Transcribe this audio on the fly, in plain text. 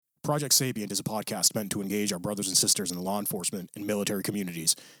Project Sapient is a podcast meant to engage our brothers and sisters in the law enforcement and military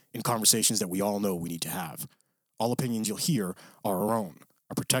communities in conversations that we all know we need to have. All opinions you'll hear are our own,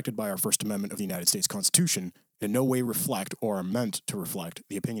 are protected by our First Amendment of the United States Constitution, and in no way reflect or are meant to reflect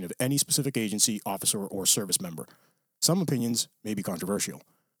the opinion of any specific agency, officer, or service member. Some opinions may be controversial.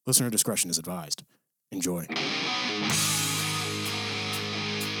 Listener discretion is advised. Enjoy.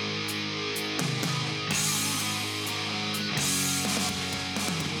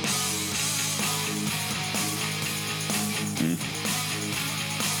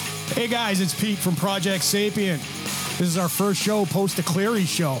 Hey guys, it's Pete from Project Sapient. This is our first show post the Cleary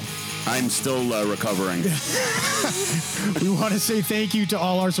show. I'm still recovering. We want to say thank you to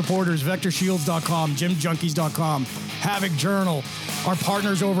all our supporters, VectorShields.com, GymJunkies.com, Havoc Journal, our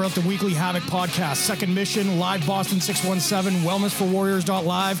partners over at the Weekly Havoc Podcast, Second Mission, Live Boston 617,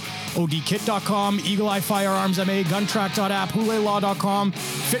 WellnessForWarriors.live, ODKit.com, Eagle Eye Firearms MA, Guntrack.app, HouléLaw.com,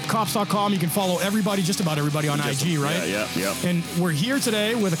 FitCops.com. You can follow everybody, just about everybody on IG, right? Yeah. And we're here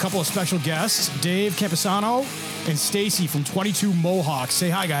today with a couple of special guests, Dave Campisano and Stacy from 22 Mohawks. Say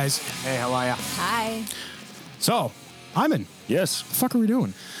hi, guys. Hey, how are ya? Hi. So, Iman. Yes. What the fuck are we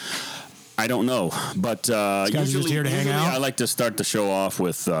doing? I don't know, but guys are just here to hang out? I like to start the show off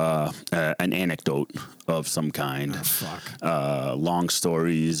with an anecdote of some kind. Oh, fuck. Long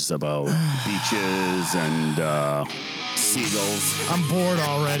stories about beaches and seagulls. I'm bored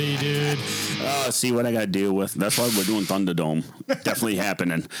already, dude. See what I got to deal with. That's why we're doing Thunderdome. Definitely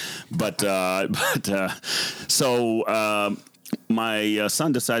happening. My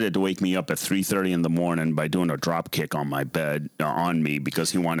son decided to wake me up at 3:30 in the morning by doing a drop kick on my bed on me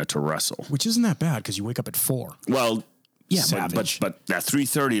because he wanted to wrestle. Which isn't that bad because you wake up at 4. Well, yeah, Savage. but at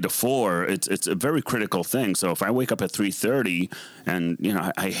 3:30 to 4, it's a very critical thing. So if I wake up at 3:30, and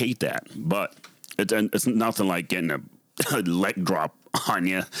I hate that, but it's nothing like getting a leg drop on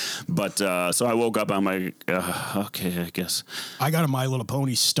you. But so I woke up, I'm like, okay, I guess. I got a My Little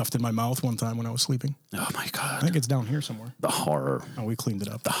Pony stuffed in my mouth one time when I was sleeping. Oh my God. I think it's down here somewhere. The horror. Oh, we cleaned it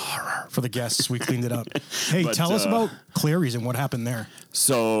up. The horror. For the guests, we cleaned it up. Hey, But, tell us about Cleary's and what happened there.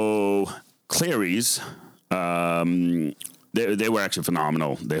 So Cleary's, they were actually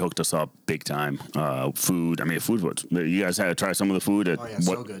phenomenal. They hooked us up big time. Food was. You guys had to try some of the food.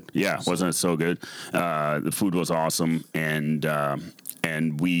 So good. Yeah, wasn't it so good? The food was awesome, and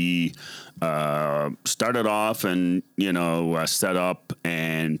we started off and set up,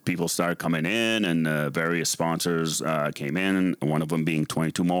 and people started coming in, and various sponsors came in. One of them being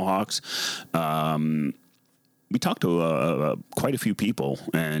 22 Mohawks. We talked to quite a few people,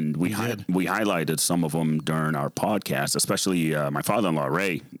 and we highlighted some of them during our podcast, especially my father-in-law,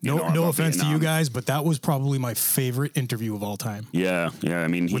 Ray. No offense to you guys, but that was probably my favorite interview of all time. Yeah. I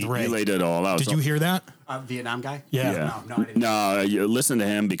mean, he laid it all out. Did you hear that? Vietnam guy? Yeah. No, I didn't. No, you listen to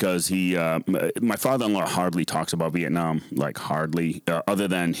him because my father-in-law hardly talks about Vietnam, like hardly, other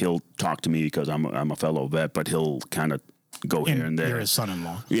than he'll talk to me because I'm a fellow vet, but he'll kind of go here and there. You're his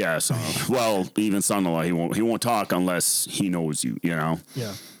son-in-law. Yeah, so even son-in-law, he won't talk unless he knows you, Yeah.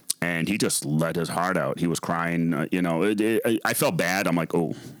 And he just let his heart out. He was crying, I felt bad. I'm like,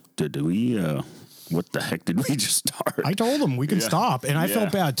 oh, did we? What the heck did we just start? I told him we can stop, and I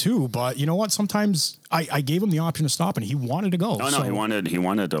felt bad too. But you know what? Sometimes I gave him the option to stop, and he wanted to go. Oh no, he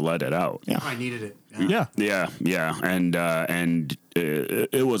wanted to let it out. Yeah, I needed it. Yeah, and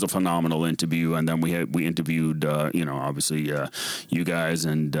it was a phenomenal interview. And then we interviewed, obviously you guys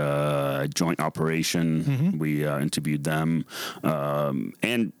and Joint Operation. Mm-hmm. We interviewed them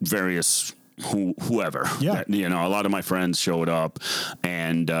and various. Whoever, yeah, a lot of my friends showed up,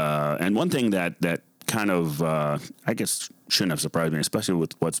 and one thing that kind of I guess shouldn't have surprised me, especially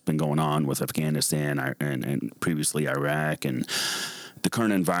with what's been going on with Afghanistan and previously Iraq and the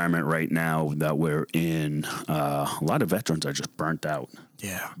current environment right now that we're in. A lot of veterans are just burnt out.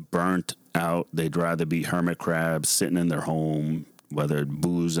 Yeah, burnt out. They'd rather be hermit crabs sitting in their home, whether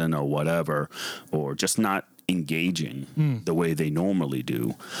boozing or whatever, or just not engaging the way they normally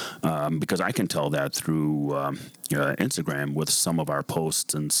do, because I can tell that through Instagram with some of our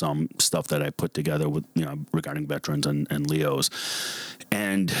posts and some stuff that I put together with regarding veterans and Leos,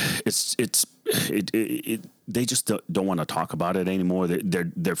 and they just don't want to talk about it anymore.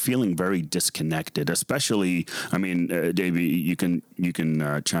 They're feeling very disconnected, especially. I mean, Davey, you can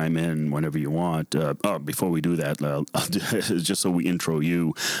chime in whenever you want. Before we do that, just so we intro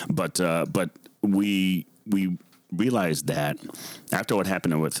you, but we realized that after what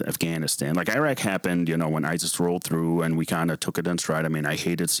happened with Afghanistan, like Iraq happened, when ISIS rolled through, and we kind of took it in stride. I mean, I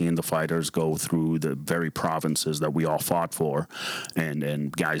hated seeing the fighters go through the very provinces that we all fought for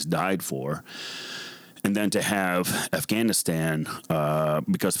and guys died for. and then to have Afghanistan,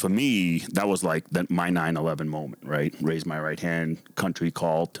 because for me, that was like my 9/11 moment, right? Raise my right hand, country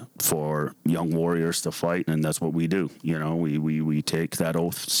called for young warriors to fight, and that's what we do. You know, we take that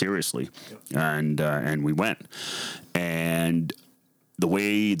oath seriously, and we went. And the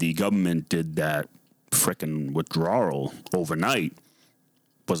way the government did that frickin' withdrawal overnight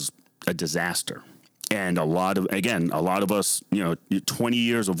was a disaster. And a lot of us, 20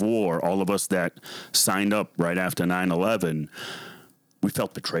 years of war, all of us that signed up right after 9/11, we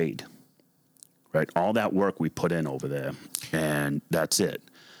felt betrayed, right? All that work we put in over there, and that's it.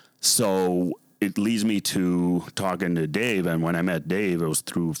 So it leads me to talking to Dave, and when I met Dave, it was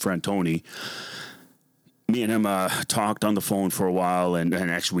through friend Tony. Me and him talked on the phone for a while, and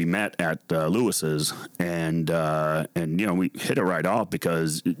actually we met at Lewis's, and we hit it right off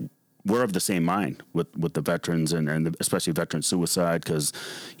because we're of the same mind with the veterans and especially veteran suicide, because,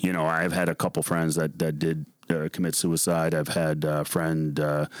 I've had a couple friends that did commit suicide. I've had a friend,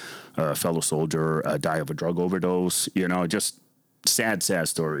 a fellow soldier, die of a drug overdose, just sad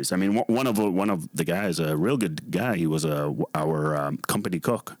stories. I mean, one of the guys, a real good guy, he was our company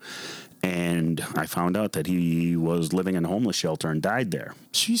cook. And I found out that he was living in a homeless shelter and died there.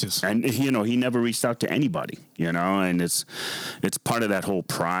 Jesus. And, he never reached out to anybody, and it's part of that whole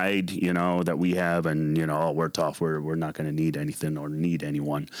pride, that we have. And, we're tough. We're not going to need anything or need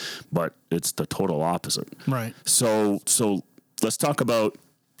anyone. But it's the total opposite. Right. So let's talk about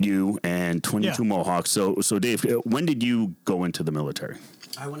you and 22 Mohawks. So Dave, when did you go into the military?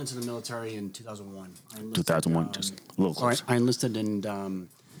 I went into the military in 2001. 2001, just a little closer. I enlisted in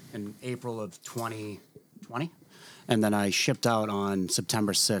April of 2020, and then I shipped out on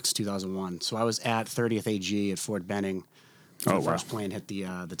September 6, 2001. So I was at 30th AG at Fort Benning when the first plane hit the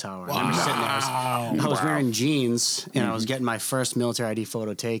tower. Wow. I remember sitting there. I was wearing jeans, and I was getting my first military ID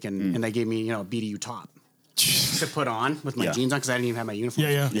photo taken, and they gave me, a BDU top to put on with my jeans on because I didn't even have my uniform.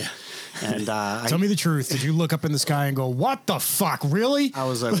 Yeah. And tell me the truth. Did you look up in the sky and go, "What the fuck, really?" I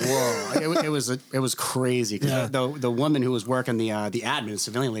was like, "Whoa!" it was crazy. The woman who was working the admin,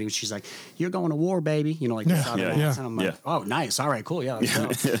 civilian lady, she's like, "You're going to war, baby." And I'm like, "Oh, nice. All right, cool. Yeah,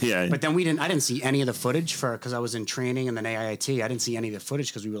 let's go." Yeah. But then I didn't see any of the footage because I was in training and then AIT. I didn't see any of the footage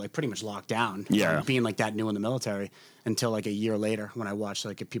because we were like pretty much locked down. Being like that new in the military until like a year later when I watched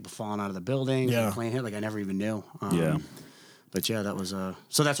like people falling out of the building, the plane hit. Like I never even knew. But that was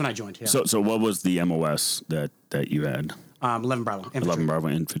so that's when I joined. Yeah. So what was the MOS that you had? 11 Bravo Infantry. 11 Bravo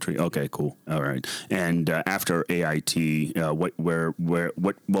Infantry. Okay, cool. All right. And after AIT, what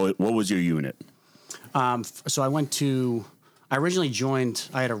was your unit? So I originally joined.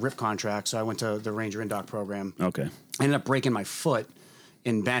 I had a RIP contract, so I went to the Ranger Indoc program. Okay. I ended up breaking my foot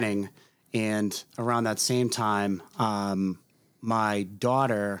in Benning, and around that same time, my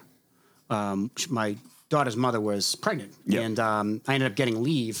daughter's mother was pregnant, and I ended up getting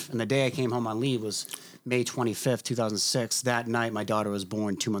leave. And the day I came home on leave was May 25th, 2006. That night, my daughter was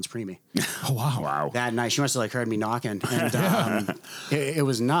born 2 months pre me. Oh, wow. That night, she must have heard me knocking. And it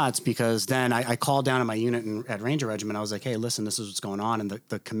was nuts because then I called down to my unit at Ranger Regiment. I was like, "Hey, listen, this is what's going on." And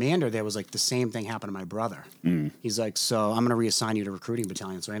the commander there was like, "The same thing happened to my brother." He's like, "So I'm going to reassign you to recruiting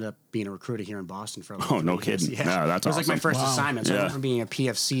battalion." So I ended up being a recruiter here in Boston for like 3 no years. Kidding. Yeah, that's awesome. It was like my first assignment. So I went from being a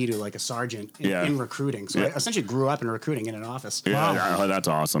PFC to like a sergeant in recruiting. So I essentially grew up in recruiting in an office. Yeah, that's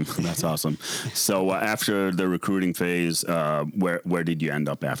awesome. That's awesome. So after the recruiting phase, where did you end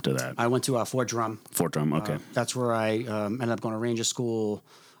up after that? I went to Fort Drum. Fort Drum, okay. That's where I ended up going to Ranger School,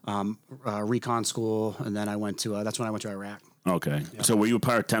 Recon School, and then that's when I went to Iraq. Okay. Yeah. So were you a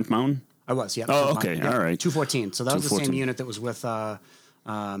part of 10th Mountain? I was, yeah. Oh, okay. All right. 214. So that was the same unit that was with,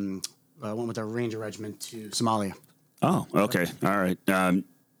 went with the Ranger Regiment to Somalia. Oh, okay. All right.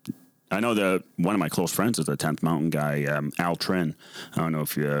 I know that one of my close friends is a 10th Mountain guy, Al Trin. I don't know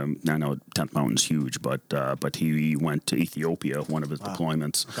if you. I know 10th Mountain's huge, but he went to Ethiopia, one of his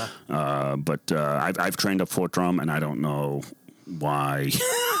deployments. Okay. But I've trained at Fort Drum, and I don't know why.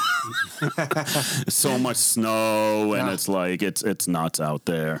 So much snow, and it's like it's nuts out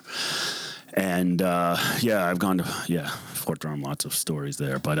there. And I've gone to Fort Drum. Lots of stories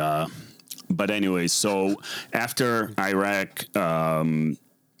there, but anyways, so after Iraq.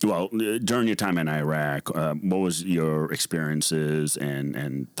 Well, during your time in Iraq, what was your experiences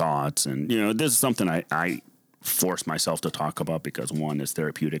and thoughts? And, this is something I force myself to talk about because, one, it's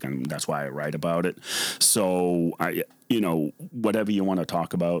therapeutic, and that's why I write about it. So, whatever you want to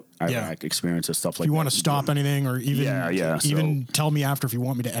talk about, Iraq experiences, stuff like that. If you want to stop anything or even even tell me after if you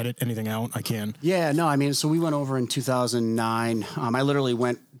want me to edit anything out, I can. Yeah, no, I mean, so we went over in 2009. I literally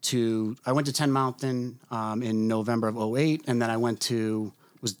went to 10 Mountain in November of 2008, and then I went to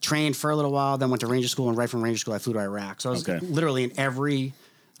was trained for a little while, then went to Ranger School, and right from Ranger School, I flew to Iraq. So I was literally in every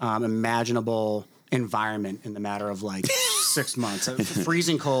imaginable environment in the matter of like 6 months.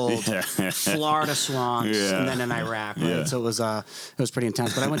 Freezing cold, Florida swamps, and then in Iraq. Right? So it was pretty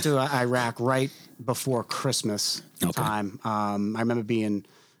intense. But I went to Iraq right before Christmas time. I remember being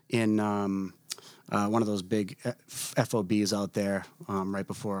in one of those big FOBs out there right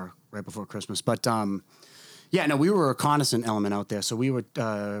before Christmas. But we were a reconnaissance element out there. So we were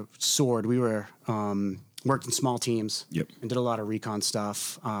soared. We were worked in small teams and did a lot of recon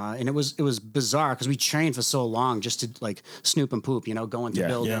stuff. And it was bizarre because we trained for so long just to like snoop and poop, go into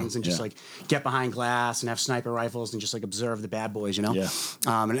buildings and just like get behind glass and have sniper rifles and just like observe the bad boys, and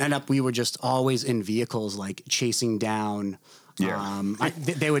end up, we were just always in vehicles, like chasing down.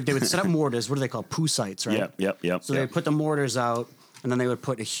 They would set up mortars. What do they call poo sites, right? So they put the mortars out, and then they would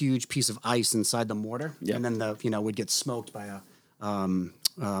put a huge piece of ice inside the mortar, and then would get smoked by a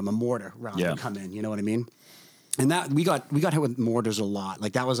mortar round would come in. You know what I mean? And that we got hit with mortars a lot.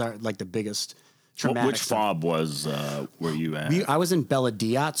 Like that was the biggest traumatic. Which fob was were you at? I was in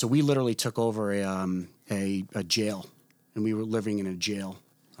Beladiat, so we literally took over a jail, and we were living in a jail,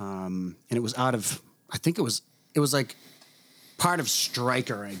 and it was out of, I think it was like part of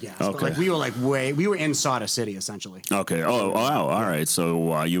Stryker, I guess. Okay. But like we were in Sauder City essentially. Okay. Oh, wow. All right.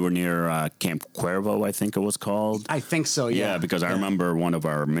 So you were near Camp Cuervo, I think it was called. I think so. Yeah. Yeah, because I remember one of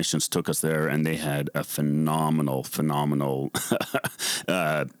our missions took us there, and they had a phenomenal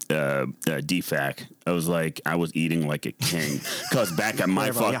DFAC. I was like, I was eating like a king because back at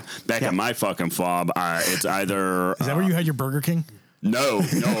my fucking fob, it's either is that where you had your Burger King? No.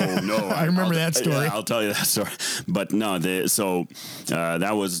 I remember that story. Yeah, I'll tell you that story. But no,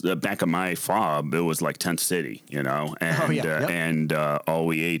 that was back at my fob. It was like Tent City, and all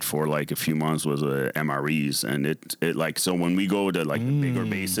we ate for like a few months was MREs, and it like, so when we go to like the bigger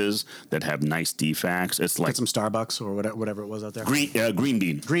bases that have nice DFACs, it's like get some Starbucks or whatever it was out there. Green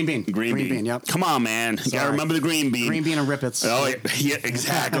bean. Green bean. Yep. Come on, man. You gotta remember the green bean. Green bean and Rippets. Oh yeah,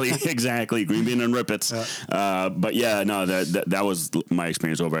 exactly. Green bean and Rippets. But yeah, no, that was my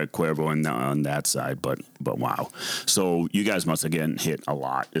experience over at Cuervo and on that side, but wow. So you guys must have gotten hit a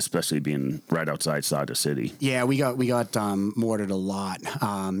lot, especially being right outside Sauder City. Yeah, we got mortared a lot.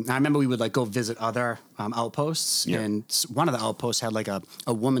 I remember we would like go visit other outposts, and one of the outposts had like a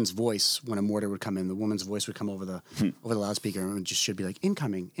woman's voice when a mortar would come in. The woman's voice would come over the loudspeaker, and it just should be like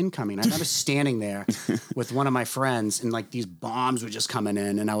incoming. I remember standing there with one of my friends, and like these bombs were just coming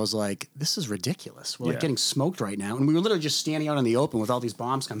in, and I was like, "This is ridiculous. We're like getting smoked right now." And we were literally just standing out in the open with all these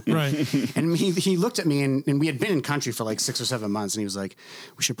bombs coming in. Right. And he looked at me, and we had been in country for like 6 or 7 months, and he was like,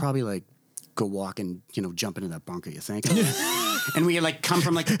 "We should probably like go walk and jump into that bunker, you think?" And we had like come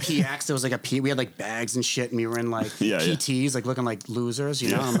from like a PX. There was like we had like bags and shit, and we were in like PTs, like looking like losers,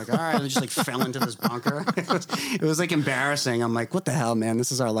 And I'm like, all right, I just like fell into this bunker. It was like embarrassing. I'm like, what the hell, man?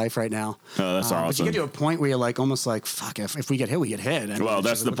 This is our life right now. Oh, that's awesome. But you get to a point where you're like, almost like, fuck, if we get hit, we get hit. Well,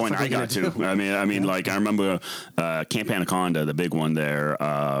 that's the point I got to. I mean, like I remember Camp Anaconda, the big one there.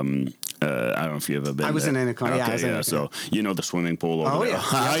 I don't know if you've ever been. I was in Anaconda. Okay, I was in Anaconda. So the swimming pool over there.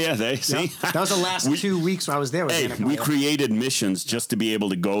 Oh yeah, they see. That was the last 2 weeks I was there. We created missions just to be able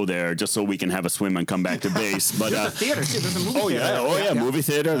to go there, just so we can have a swim and come back to base. But there's a theater too. There's a movie theater. Movie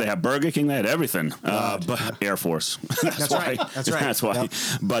theater. They have Burger King. They had everything. But Air Force. That's why. That's why. Yep.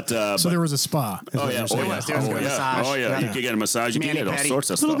 But so there was a spa. There was a massage. Oh yeah. You could get a massage. You could get all sorts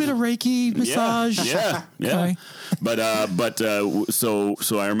of stuff. A little bit of Reiki massage. Yeah. Okay. But so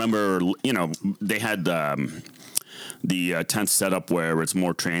I remember, they had the tent set up where it's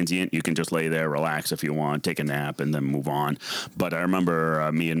more transient. You can just lay there, relax if you want, take a nap, and then move on. But I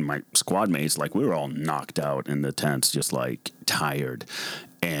remember me and my squad mates, like we were all knocked out in the tents, just like tired,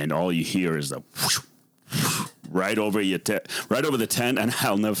 and all you hear is the whoosh, right over the tent. And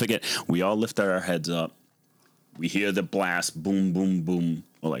I'll never forget. We all lifted our heads up. We hear the blast, boom, boom, boom.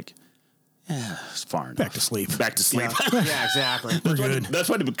 We're like, it's far enough. Back to sleep. Yeah, exactly. We're good. That's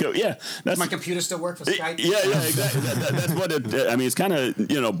what it. That's my computer still work for Skype. Yeah, exactly. That's what it. I mean, it's kind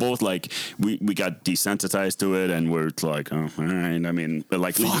of both like we got desensitized to it, and we're like, oh, all right. I mean,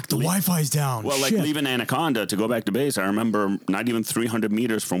 like the Wi-Fi's down. Well, like leaving Anaconda to go back to base. I remember not even 300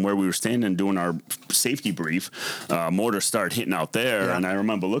 meters from where we were standing doing our safety brief, mortars start hitting out there, and I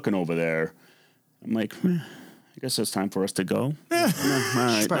remember looking over there. I'm like, I guess it's time for us to go. Yeah.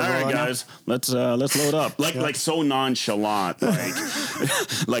 All right, guys. Let's load up. Like so nonchalant.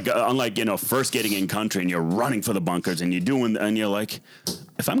 Like unlike first getting in country and you're running for the bunkers and you're like,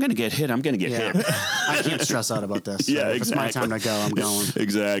 if I'm gonna get hit, I'm gonna get hit. I can't stress out about this. Yeah, if exactly. it's my time to go, I'm going.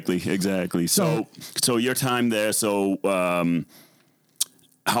 Exactly. So your time there. So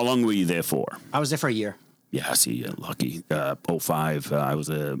How long were you there for? I was there for a year. Yeah, see, lucky. 05, I was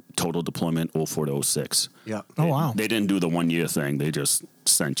a total deployment. 04 to 06. Yeah. Oh, wow. They didn't do the 1 year thing. They just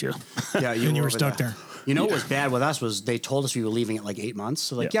sent you. Yeah, And you were over stuck there. You know what was bad with us was they told us we were leaving at like 8 months.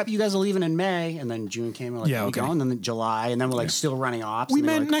 So like, Yeah. yep, you guys are leaving in May, and then June came. We're like, Yeah, yeah, okay. okay. And then July, and then we're like still running ops. We and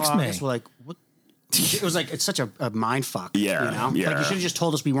they were meant like, next August. May. We're like, what? It was like it's such a mind fuck. Yeah, you know? yeah. Like you should have just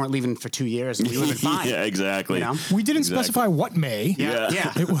told us we weren't leaving for 2 years, and we would have been fine. Yeah, exactly. You know? We didn't specify what May. Yeah,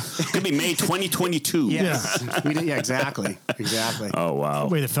 yeah, Could be May 2022. yes. We did, yeah, exactly, exactly. Oh, wow.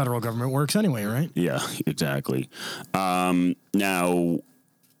 The way the federal government works anyway, right? Yeah, exactly. Now,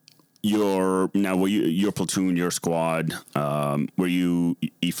 were you your platoon, your squad? Were you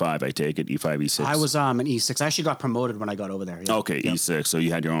E5? I take it E5, E6. I was an E6. I actually got promoted when I got over there. Yeah. Okay, E6. So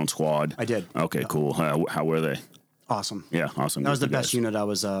you had your own squad. I did. Okay, cool. How were they? Awesome. Yeah, awesome. That was the Good best guys. unit I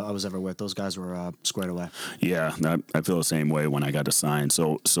was ever with. Those guys were squared away. Yeah, I feel the same way when I got assigned.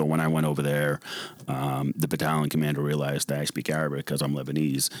 So when I went over there, the battalion commander realized that I speak Arabic because I'm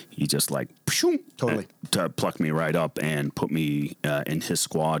Lebanese. He just like Totally. plucked me right up and put me in his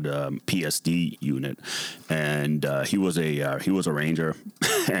squad PSD unit, and he was a ranger,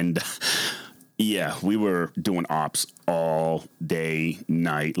 and. Yeah, we were doing ops all day,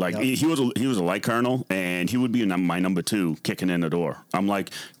 night. Like Yep. he was a light colonel, and he would be my number 2, kicking in the door. I'm like,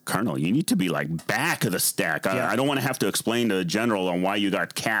 Colonel, you need to be like back of the stack. Yeah. I don't want to have to explain to the general on why you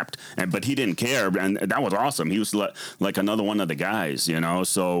got capped, but he didn't care, and that was awesome. He was like another one of the guys, you know.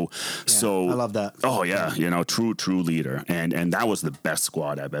 So I love that. Oh yeah, you know, true leader, and that was the best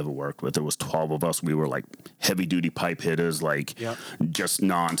squad I've ever worked with. There was 12 of us. We were like heavy duty pipe hitters, like Yep. just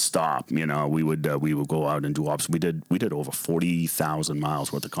nonstop. You know, we would go out and do ops. We did over 40,000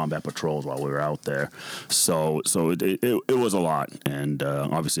 miles worth of combat patrols while we were out there. So it was a lot, and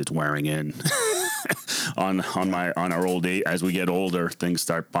obviously it's wearing in. on our old age. As we get older, things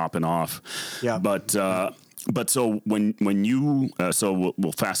start popping off. Yeah. But so when you so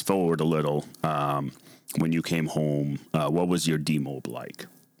we'll fast forward a little. When you came home, what was your demob like?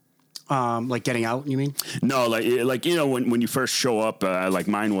 Like getting out, you mean? No, like you know when you first show up, like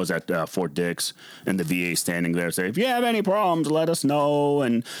mine was at Fort Dix, and the VA standing there saying, "If you have any problems, let us know,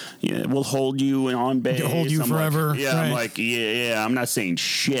 and we'll hold you on base." They'll hold you I'm forever. Like, yeah, right. I'm like, yeah, I'm not saying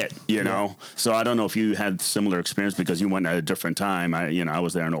shit, you know. So I don't know if you had similar experience because you went at a different time. I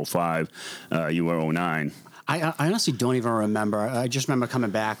was there in 05, you were 09. I honestly don't even remember. I just remember coming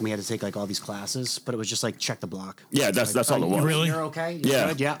back and we had to take like all these classes, but it was just like check the block. Yeah, that's all it was. Really? You're okay? You're Yeah.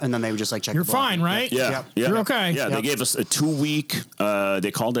 good? Yeah. And then they would just like check You're the block. fine, right? Yeah, yeah. You're okay. Yeah, they Yep. gave us a 2-week.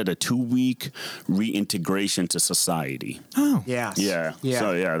 They called it a 2-week reintegration to society. Oh. Yes. Yeah. Yeah.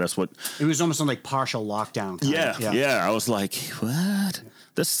 So yeah, that's what. It was almost like partial lockdown. kinda. Yeah. I was like, what?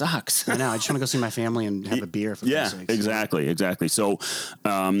 This sucks. I know. I just want to go see my family and have a beer for Yeah, God's sakes. exactly. So,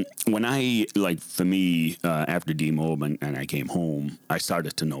 when I for me after demob and I came home, I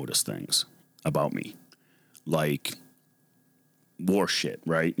started to notice things about me, like war shit.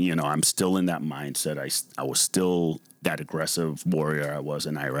 Right? You know, I'm still in that mindset. I was still that aggressive warrior I was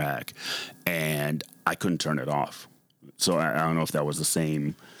in Iraq, and I couldn't turn it off. So I don't know if that was the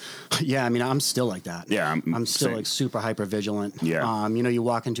same. Yeah, I mean, I'm still like that. Yeah, I'm still same. like super hyper vigilant. Yeah. You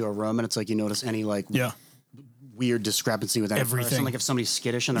walk into a room and it's like you notice any like Yeah. weird discrepancy with any Everything. person. Like if somebody's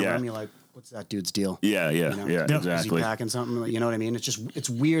skittish in the Yeah. room, you're like, what's that dude's deal? Yeah, You know? Yep. Is he exactly. packing something? Like, you know what I mean? It's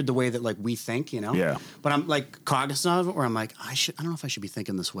weird the way that like we think, you know? Yeah. But I'm like cognizant of it where I'm like, I don't know if I should be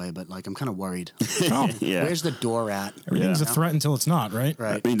thinking this way, but like I'm kind of worried. Oh. Yeah. Where's the door at? Everything's Yeah. a threat until it's not, right?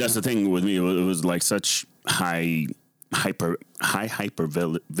 Right. I mean, that's the thing with me. It was like such hyper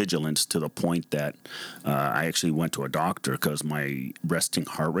vigilance to the point that I actually went to a doctor because my resting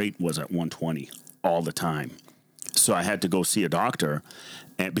heart rate was at 120 all the time. So I had to go see a doctor,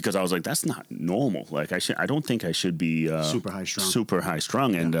 and because I was like, that's not normal. Like I don't think I should be super high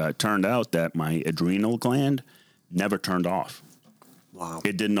strung. And it turned out that my adrenal gland never turned off. Wow.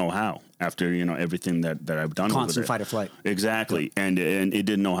 It didn't know how after everything that I've done. Constant over there. fight or flight. Exactly, and it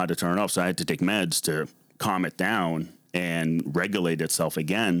didn't know how to turn it off, so I had to take meds to calm it down and regulate itself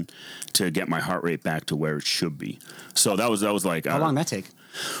again to get my heart rate back to where it should be. So that was like How long did that take?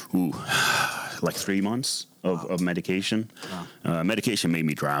 like 3 months of medication. Wow. Medication made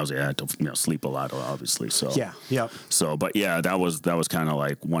me drowsy. I had to sleep a lot, obviously. So Yeah. Yep. So, but yeah, that was kind of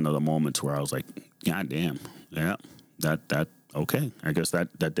like one of the moments where I was like, God damn, yeah, that. Okay, I guess that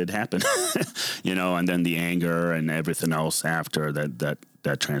did happen, and then the anger and everything else after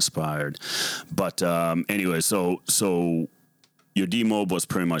that transpired. But anyway, so your demob was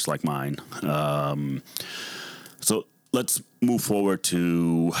pretty much like mine. So let's move forward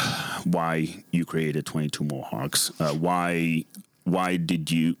to why you created 22 Mohawks. Why why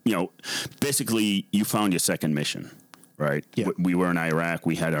did you basically you found your second mission, right? Yeah. We were in Iraq.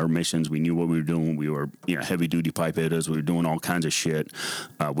 We had our missions. We knew what we were doing. We were heavy duty pipe hitters. We were doing all kinds of shit.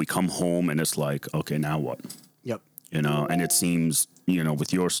 We come home and it's like, okay, now what? Yep. And it seems,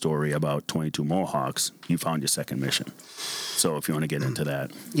 with your story about 22 Mohawks, you found your second mission. So if you want to get into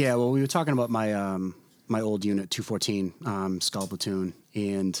that. Yeah, well, we were talking about my my old unit, 214, Skull Platoon,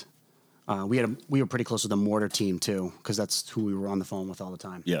 and we were pretty close with the mortar team too, because that's who we were on the phone with all the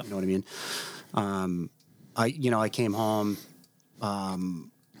time. Yeah. You know what I mean? I came home,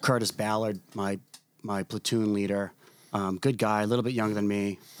 Curtis Ballard, my platoon leader, good guy, a little bit younger than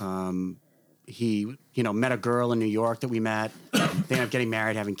me. He, met a girl in New York that we met. They ended up getting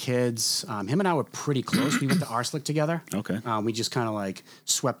married, having kids. Him and I were pretty close. We went to Arslick together. Okay. We just kind of like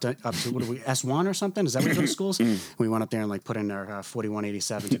swept up to, what are we, S1 or something? Is that where we go to schools? We went up there and like put in our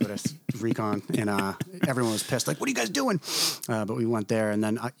 4187 to go to recon, and everyone was pissed. Like, what are you guys doing? But we went there, and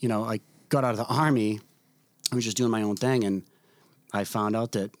then, I got out of the Army. I was just doing my own thing, and I found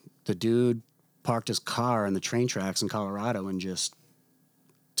out that the dude parked his car in the train tracks in Colorado and just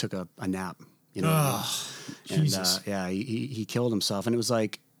took a nap. Jesus. And he killed himself, and it was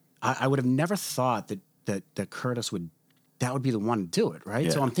like I would have never thought that Curtis that would be the one to do it, right?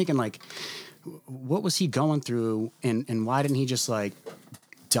 Yeah. So I'm thinking like, what was he going through, and why didn't he just like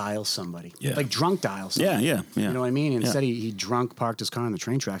dial somebody, like drunk dial somebody? Yeah. You know what I mean? Instead, he drunk parked his car on the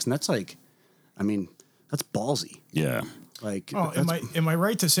train tracks, and that's like, I mean, that's ballsy. Yeah. Like, am I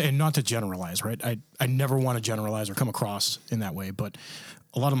right to say, and not to generalize, right? I never want to generalize or come across in that way, but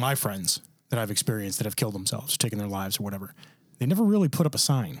a lot of my friends that I've experienced that have killed themselves, taken their lives or whatever, they never really put up a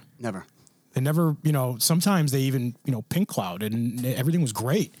sign. never. They never, sometimes they even, pink cloud and everything was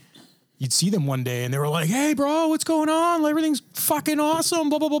great. You'd see them one day and they were like, hey, bro, what's going on? Everything's fucking awesome,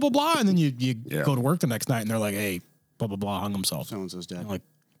 blah, blah, blah, blah, blah. And then you go to work the next night and they're like, hey, blah, blah, blah, hung himself. So-and-so's dead. I'm like,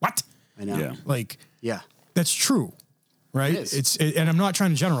 what? I know. Yeah. Like, Yeah. that's true, right? It is. And I'm not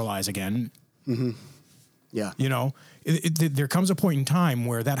trying to generalize again. Yeah. There comes a point in time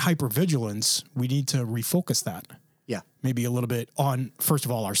where that hypervigilance, we need to refocus that. Yeah. Maybe a little bit on, first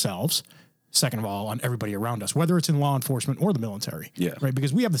of all, ourselves. Second of all, on everybody around us, whether it's in law enforcement or the military. Yeah. Right.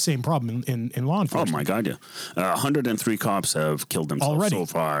 Because we have the same problem in law Oh enforcement. my God, yeah. 103 cops have killed themselves Already. so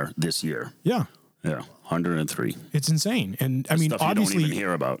far this year. Yeah. Yeah, 103. It's insane. And I mean, Stuff you obviously, don't even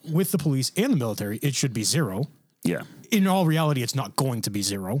hear about. with the police and the military, it should be zero. Yeah. In all reality, it's not going to be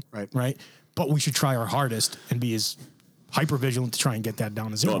zero. Right. Right. But we should try our hardest and be as hyper vigilant to try and get that down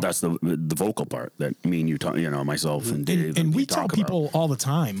to zero. Well, that's the vocal part that me and you talk, myself and Dave. And we talk tell about. people all the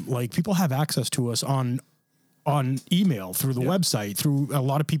time, like people have access to us on email, through the website, through a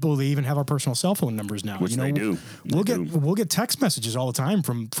lot of people. They even have our personal cell phone numbers now. Which they do. We'll They get do. we'll get text messages all the time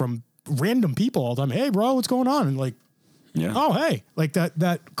from random people all the time. Hey, bro, what's going on? And like, Yeah. oh, hey, like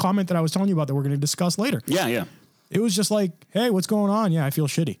that comment that I was telling you about that we're going to discuss later. Yeah, yeah. It was just like, hey, what's going on? Yeah, I feel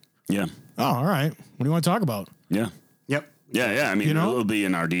shitty. Yeah. Oh, all right. What do you want to talk about? Yeah. Yep. Yeah. I mean, it'll be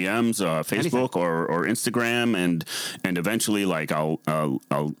in our DMs, Facebook or Instagram, and eventually, like,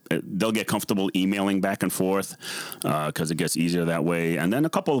 they'll get comfortable emailing back and forth because it gets easier that way. And then a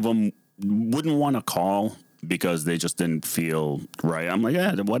couple of them wouldn't want to call because they just didn't feel right. I'm like,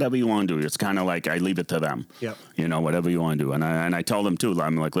 yeah, whatever you want to do. It's kind of like I leave it to them. Yep. Whatever you want to do. And I tell them too.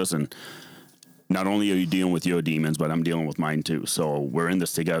 I'm like, listen. Not only are you dealing with your demons, but I'm dealing with mine too. So we're in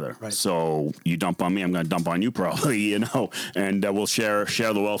this together. Right. So you dump on me, I'm going to dump on you probably, and we'll share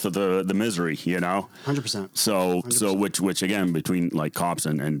the wealth of the misery, 100%. So 100%. which again, between like cops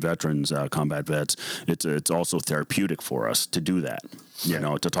and veterans, combat vets, it's also therapeutic for us to do that.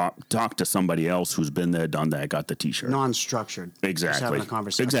 To talk to somebody else who's been there, done that, got the T-shirt. Non-structured. Exactly. Just having a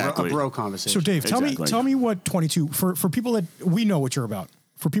conversation. Exactly. A bro conversation. So, Dave, Exactly. tell me what 22 for people that we know what you're about.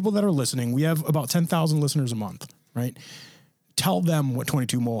 For people that are listening, we have about 10,000 listeners a month, right? Tell them what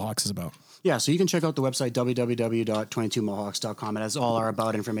 22 Mohawks is about. Yeah, so you can check out the website, www.22mohawks.com. It has all our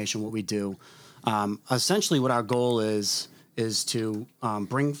about information, what we do. Essentially, what our goal is to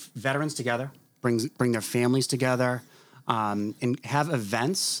bring veterans together, bring their families together, and have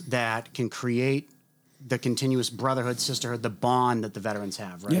events that can create the continuous brotherhood, sisterhood, the bond that the veterans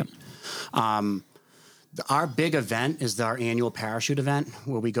have, right? Yeah. Our big event is our annual parachute event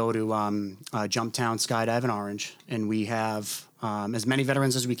where we go to Jumptown Skydive in Orange, and we have as many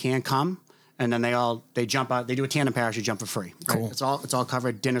veterans as we can come, and then they jump out. They do a tandem parachute jump for free. Right? Cool. It's all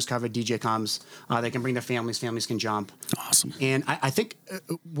covered. Dinner's covered. DJ comes. They can bring their families. Families can jump. Awesome. And I think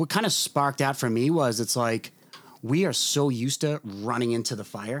what kind of sparked that for me was it's like we are so used to running into the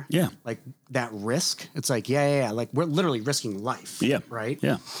fire. Yeah. Like that risk. It's like yeah. Like we're literally risking life. Yeah. Right.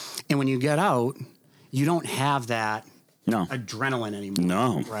 Yeah. And when you get out, you don't have that adrenaline anymore.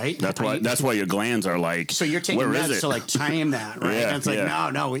 No. Right? That's why your glands are like, so you're taking where meds is it? to like tame that, right? Yeah, And it's like,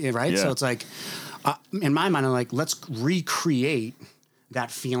 no, right? Yeah. So it's like, in my mind, I'm like, let's recreate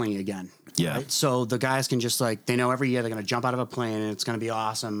that feeling again. Yeah. Right? So the guys can just like, they know every year they're going to jump out of a plane and it's going to be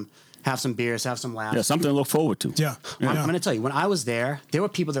awesome. Have some beers, have some laughs. Yeah, something to look forward to. Yeah. I'm going to tell you, when I was there were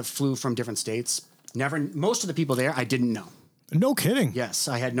people that flew from different states. Most of the people there, I didn't know. No kidding. Yes,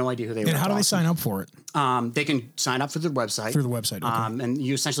 I had no idea who they were. And how do they sign up for it? They can sign up through the website. Through the website, okay. And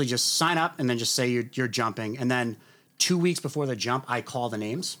you essentially just sign up and then just say you're jumping. And then 2 weeks before the jump, I call the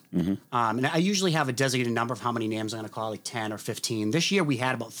names. And I usually have a designated number of how many names I'm going to call, like 10 or 15. This year we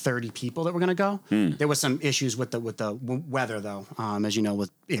had about 30 people that were going to go. There was some issues with the weather, though, as you know,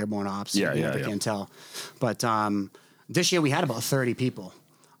 with airborne ops. Yeah. I can't tell. But this year we had about 30 people.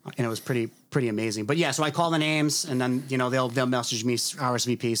 And it was pretty amazing. But yeah, so I call the names, and then they'll message me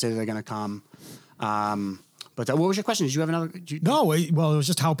RSVP, say they're going to come. But what was your question? Did you have another? No, it was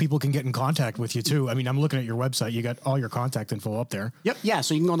just how people can get in contact with you too. I mean, I'm looking at your website. You got all your contact info up there. Yep. Yeah.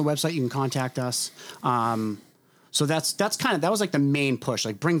 So you can go on the website. You can contact us. So that was like the main push.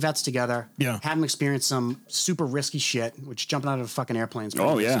 Like bring vets together. Yeah. Have them experience some super risky shit, which jumping out of fucking airplanes.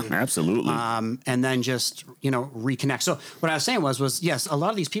 Oh yeah, absolutely. And then just reconnect. So what I was saying was yes, a lot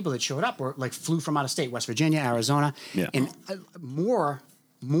of these people that showed up were like flew from out of state, West Virginia, Arizona, and more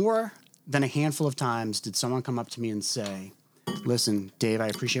than a handful of times did someone come up to me and say, "Listen, Dave, I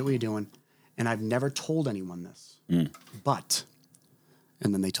appreciate what you're doing, and I've never told anyone this, but,"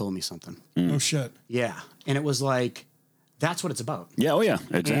 and then they told me something. Oh shit. Yeah, and it was like, that's what it's about. Yeah. Oh yeah.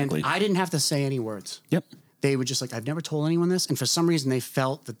 Exactly. And I didn't have to say any words. Yep. They were just like, I've never told anyone this, and for some reason they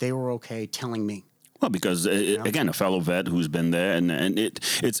felt that they were okay telling me. Well, because again, a fellow vet who's been there, and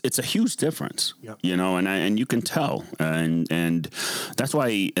it's a huge difference, Yep. and you can tell, and that's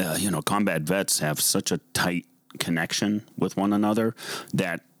why combat vets have such a tight connection with one another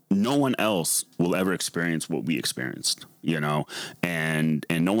that no one else will ever experience what we experienced, and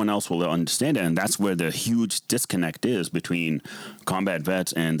no one else will understand it, and that's where the huge disconnect is between combat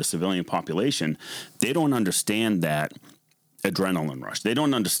vets and the civilian population. They don't understand that adrenaline rush. They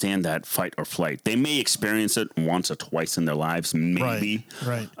don't understand that fight or flight. They may experience it once or twice in their lives, maybe.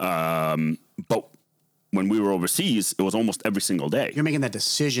 Right. But when we were overseas, it was almost every single day. You're making that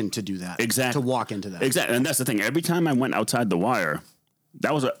decision to do that. Exactly. To walk into that. Exactly. And that's the thing. Every time I went outside the wire,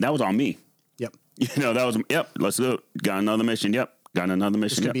 that was on me. Yep. That was, let's go. Got another mission. Yep. Got another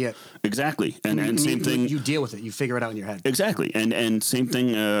mission. This could be it. Exactly. And same thing. You deal with it. You figure it out in your head. Exactly. And same thing,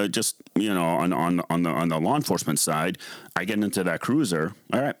 just, on the law enforcement side, I get into that cruiser.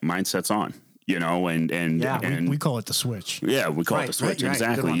 All right. Mindset's on, and we call it the switch. Yeah. We call it the switch. Right.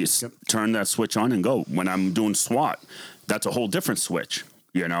 Exactly. You turn that switch on and go. When I'm doing SWAT, that's a whole different switch.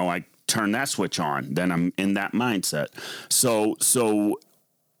 I turn that switch on, then I'm in that mindset. So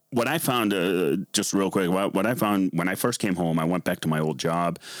what I found, just real quick, what I found when I first came home, I went back to my old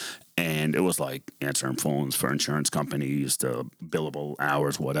job, and it was like answering phones for insurance companies, the billable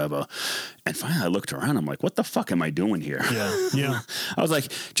hours, whatever. And finally I looked around, I'm like, what the fuck am I doing here? Yeah. I was like,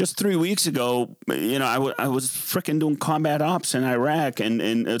 just 3 weeks ago, I was freaking doing combat ops in Iraq, and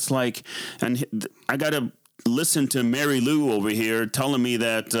it's like, and I got to listen to Mary Lou over here telling me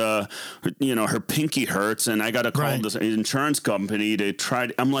that her pinky hurts, and I got to call this insurance company to try.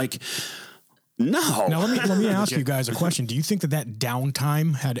 I'm like, no. Now let me ask you guys a question. Do you think that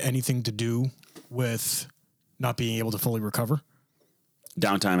downtime had anything to do with not being able to fully recover?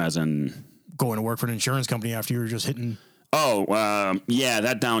 Downtime, as in going to work for an insurance company after you were just hitting. Yeah,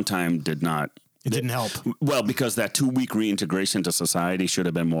 that downtime did not. It didn't help. Well, because that 2 week reintegration to society should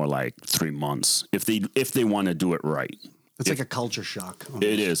have been more like 3 months if they want to do it right. It's like a culture shock. Almost.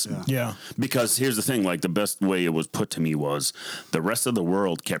 It is. Yeah. Because here's the thing, like the best way it was put to me was the rest of the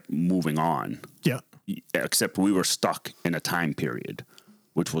world kept moving on. Yeah. Except we were stuck in a time period,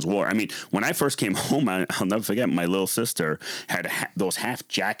 which was war. I mean, when I first came home, I'll never forget, my little sister had those half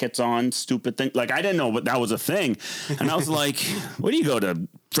jackets on, stupid thing. Like, I didn't know what that was a thing. And I was like, where do you go to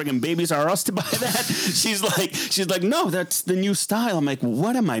friggin' Babies R Us to buy that? She's like, no, that's the new style. I'm like,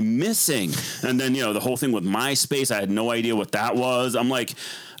 what am I missing? And then, the whole thing with MySpace, I had no idea what that was. I'm like,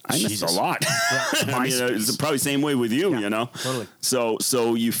 I missed a lot. I mean, it's probably the same way with you, Totally.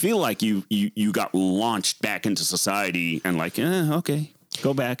 So you feel like you got launched back into society and like, okay,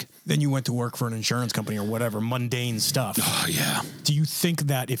 go back. Then you went to work for an insurance company or whatever, mundane stuff. Oh, yeah. Do you think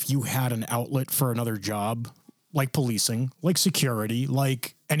that if you had an outlet for another job, like policing, like security,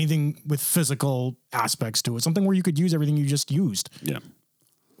 like anything with physical aspects to it, something where you could use everything you just used? Yeah.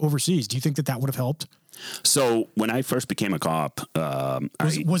 overseas. Do you think that would have helped? So when I first became a cop,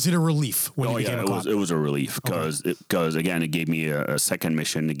 was it a relief when you became a cop? It was a relief because again, it gave me a second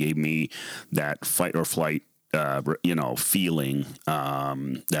mission. It gave me that fight or flight, feeling,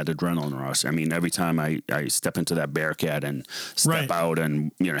 that adrenaline rush. I mean, every time I step into that Bearcat and step out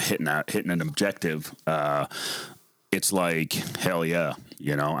and hitting an objective, it's like, hell yeah,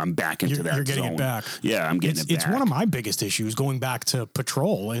 I'm back into that zone. You're getting it back. Yeah, I'm getting it back. It's one of my biggest issues going back to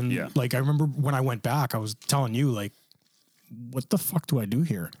patrol. And I remember when I went back, I was telling you, like, what the fuck do I do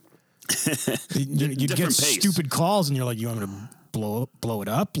here? You'd get stupid calls and you're like, you want me to blow it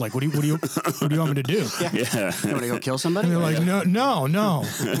up? Like, what do you want me to do? Yeah. You want to go kill somebody? And they're like, no.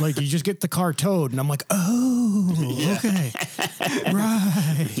 Like, you just get the car towed. And I'm like, oh, okay.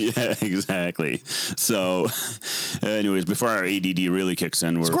 Right. Yeah, exactly. So anyways, before our ADD really kicks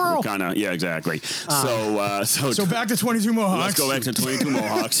in, we're kind of, exactly. So back to 22 Mohawks. Let's go back to 22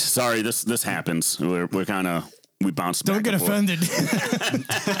 Mohawks. Sorry, this happens. We're kind of, we bounce back. Don't get offended.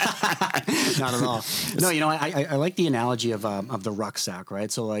 Not at all. No, I like the analogy of the rucksack,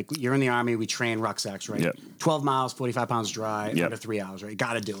 right? So like you're in the Army, we train rucksacks, right? Yep. 12 miles, 45 pounds dry, under 3 hours, right? You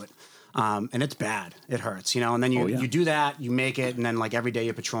got to do it. And it's bad. It hurts, and then you do that, you make it, and then like every day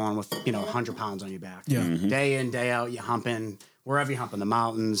you're patrolling with, 100 pounds on your back. Yeah. Mm-hmm. Day in, day out, you're humping. Wherever you hump in the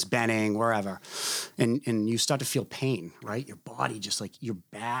mountains, Benning, wherever, and you start to feel pain, right? Your body just like your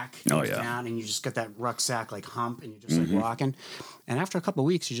back goes down, and you just get that rucksack like hump, and you're just like walking. And after a couple of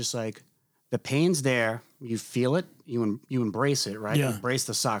weeks, you're just like, the pain's there, you feel it, you embrace it, right? Yeah. Embrace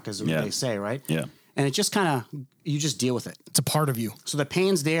the suck, is what they say, right? Yeah. And it just kind of, you just deal with it. It's a part of you. So the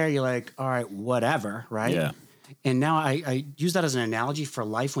pain's there, you're like, all right, whatever, right? Yeah. And now I use that as an analogy for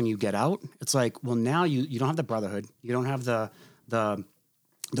life when you get out. It's like, well, now you don't have the brotherhood, you don't have the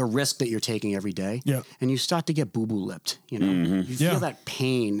risk that you're taking every day. Yeah. And you start to get boo-boo lipped, You feel that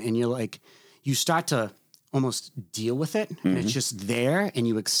pain and you're like, you start to almost deal with it and it's just there and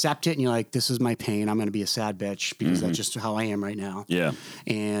you accept it and you're like, this is my pain. I'm going to be a sad bitch because that's just how I am right now. Yeah.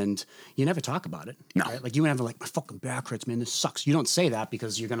 And you never talk about it. No. Right? Like you never like, my fucking back hurts, man. This sucks. You don't say that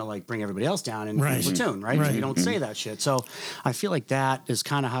because you're going to like bring everybody else down in the platoon, right? So you don't say that shit. So I feel like that is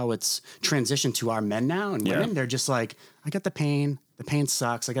kind of how it's transitioned to our men now and women. They're just like, I got the pain. The pain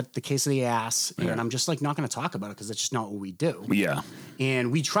sucks. I got the case of the ass, and I'm just like not going to talk about it because that's just not what we do. Yeah.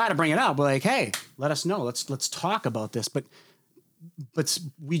 And we try to bring it up. We're like, hey, let us know. Let's talk about this. But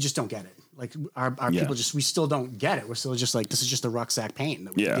we just don't get it. Like our people we still don't get it. We're still just like, this is just the rucksack pain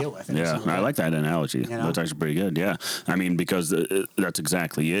that we deal with. I like that analogy. That's actually pretty good. Yeah. I mean, because that's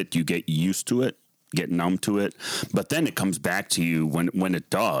exactly it. You get used to it, get numb to it, but then it comes back to you when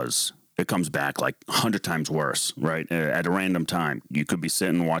it does. It comes back like 100 times worse, right? At a random time. You could be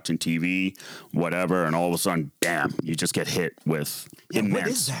sitting watching TV, whatever, and all of a sudden, bam, you just get hit with immense. What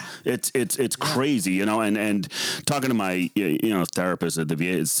is that? It's crazy, and talking to my therapist at the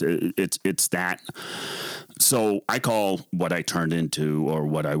VA, it's that. So I call what I turned into or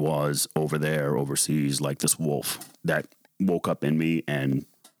what I was over there overseas like this wolf that woke up in me and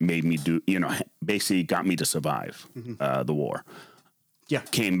made me do, basically got me to survive the war. Yeah.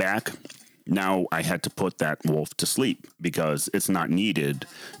 Came back. Now I had to put that wolf to sleep because it's not needed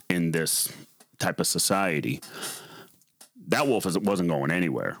in this type of society. That wolf wasn't going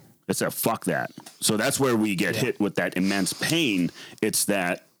anywhere. It said, fuck that. So that's where we get hit with that immense pain. It's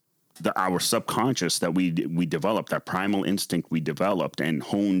that our subconscious that we developed, that primal instinct we developed and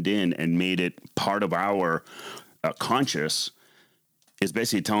honed in and made it part of our conscious is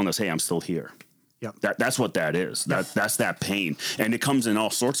basically telling us, hey, I'm still here. Yep. That's what that is. That's that pain, and it comes in all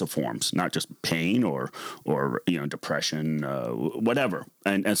sorts of forms, not just pain or depression, whatever.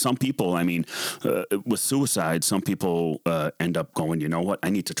 And some people, I mean, with suicide, some people end up going, you know what? I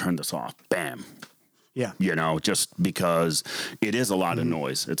need to turn this off. Bam. Yeah. Just because it is a lot of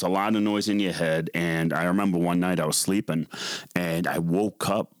noise. It's a lot of noise in your head. And I remember one night I was sleeping, and I woke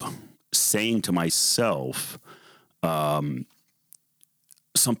up saying to myself,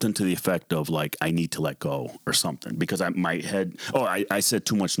 something to the effect of like, I need to let go or something because I said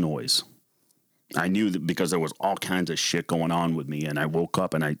too much noise. I knew that because there was all kinds of shit going on with me. And I woke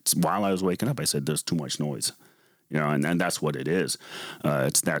up and while I was waking up, I said, there's too much noise, and that's what it is.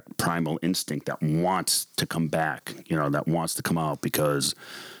 It's that primal instinct that wants to come back, that wants to come out because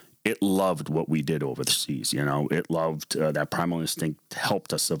it loved what we did overseas. It loved that primal instinct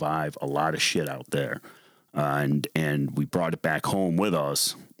helped us survive a lot of shit out there. And we brought it back home with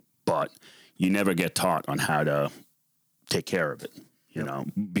us, but you never get taught on how to take care of it,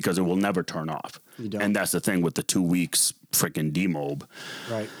 because it will never turn off. You don't. And that's the thing with the 2 weeks freaking demob.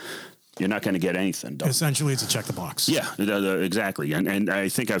 Right. You're not going to get anything done. Essentially, it's a check the box. Yeah, exactly. And I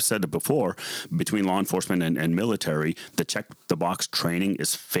think I've said it before, between law enforcement and military, the check the box training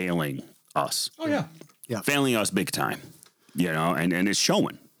is failing us. Oh, yeah. Yeah. Failing us big time, and it's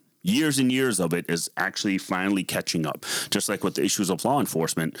showing. Years and years of it is actually finally catching up. Just like with the issues of law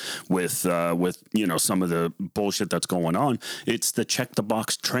enforcement, with some of the bullshit that's going on, it's the check the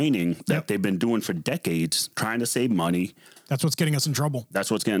box training that they've been doing for decades, trying to save money. That's what's getting us in trouble. That's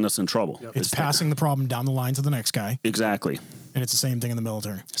what's getting us in trouble. Yep. It's passing the problem down the line to the next guy. Exactly. And it's the same thing in the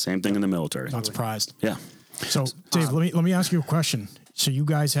military. Same thing in the military. Not surprised. Yeah. So, Dave, let me ask you a question. So you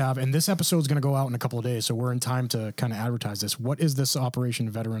guys have, and this episode is going to go out in a couple of days, so we're in time to kind of advertise this. What is this Operation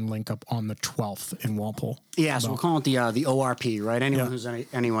Veteran Link Up on the 12th in Walpole? Yeah, so we'll call it the ORP, right?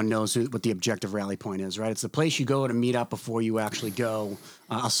 Anyone knows what the objective rally point is, right? It's the place you go to meet up before you actually go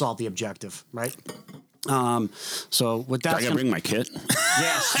assault the objective, right? So with that, I gotta bring my kit.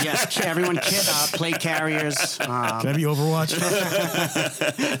 Yes. Everyone kit, plate carriers. Can I be Overwatch?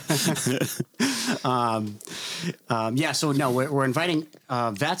 So no, we're inviting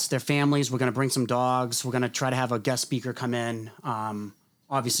vets, their families. We're going to bring some dogs. We're going to try to have a guest speaker come in.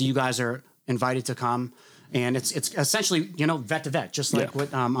 Obviously, you guys are invited to come. And it's essentially, vet to vet, just like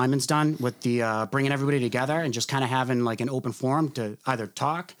what Iman's done with the bringing everybody together and just kind of having like an open forum to either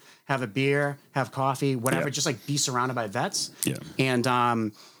talk, have a beer, have coffee, whatever, just like be surrounded by vets. Yeah. And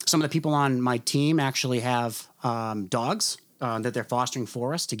some of the people on my team actually have dogs that they're fostering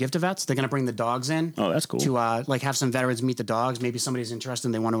for us to give to vets. They're going to bring the dogs in. Oh, that's cool. To have some veterans meet the dogs. Maybe somebody's interested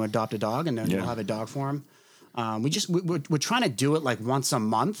and they want to adopt a dog, and then we'll have a dog for them. We're trying to do it like once a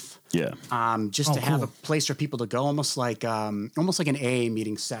month. Yeah. Just to have a place for people to go, almost like an AA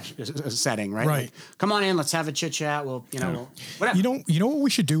meeting setting, right? Right. Like, come on in, let's have a chit chat. Well, whatever. You know what we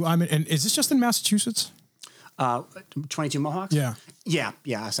should do? And is this just in Massachusetts? 22 Mohawks. Yeah. Yeah.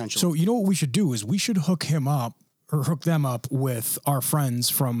 Essentially. So you know what we should do is we should hook them up with our friends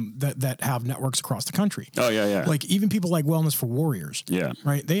from that have networks across the country. Oh, yeah. Like even people like Wellness for Warriors. Yeah.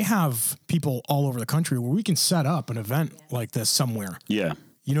 Right. They have people all over the country where we can set up an event like this somewhere. Yeah.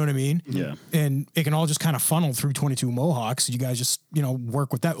 You know what I mean? Yeah. And it can all just kind of funnel through 22 Mohawks. You guys just,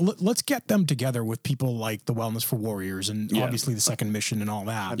 work with that. Let's get them together with people like the Wellness for Warriors and obviously the Second Mission and all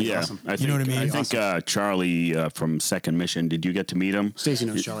that. That'd be awesome. You know what I mean? I think Charlie from Second Mission, did you get to meet him? Stacy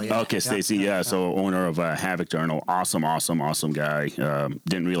knows Charlie. Yeah. Okay, Stacy, yeah. So owner of Havoc Journal. Awesome guy.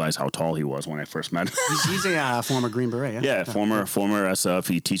 Didn't realize how tall he was when I first met him. He's a former Green Beret. Yeah, former SF.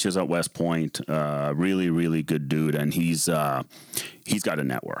 He teaches at West Point. Really, really good dude. And he's got a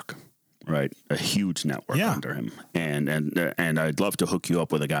network. Right, a huge network under him, and I'd love to hook you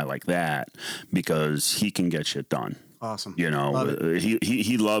up with a guy like that because he can get shit done. Awesome.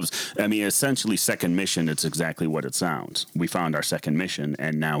 He loves. I mean, essentially, Second Mission. It's exactly what it sounds. We found our second mission,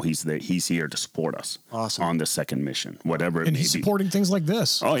 and now he's here to support us. Awesome. On the second mission, whatever it may be. And he's supporting things like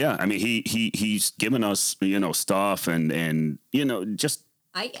this. Oh yeah, I mean, he's given us stuff and just.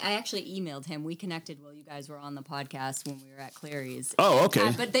 I actually emailed him. We connected while you guys were on the podcast when we were at Clary's. Oh,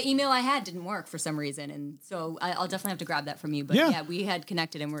 okay. But the email I had didn't work for some reason, and so I'll definitely have to grab that from you. But yeah we had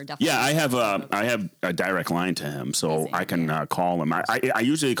connected, and we're definitely. Yeah, I have a direct line to him, so amazing. I can call him. I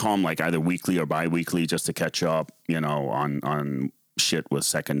usually call him like either weekly or bi-weekly just to catch up, on shit with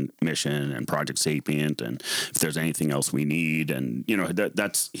Second Mission and Project Sapient, and if there's anything else we need, and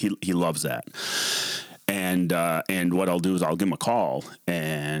that's he loves that. And what I'll do is I'll give him a call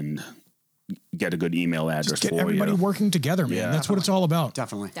and get a good email address just get for everybody working together, man. Yeah. That's what it's all about.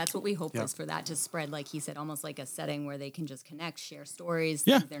 Definitely. That's what we hope is for that to spread, like he said, almost like a setting where they can just connect, share stories.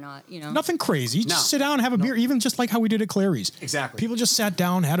 Yeah. They're not, Nothing crazy. Just sit down and have a beer, even just like how we did at Clary's. Exactly. People just sat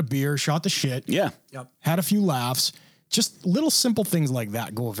down, had a beer, shot the shit. Yeah. Yep. Had a few laughs. Just little simple things like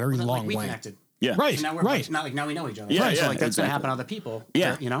that go a very long we way. Connected. Yeah. Right. Now now we know each other. Yeah, right. yeah, So that's exactly. going to happen to other people.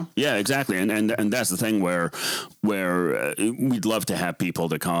 Yeah. Yeah, exactly. And that's the thing where we'd love to have people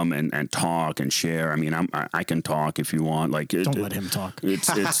to come and talk and share. I mean, I can talk if you want. Like, don't let him talk.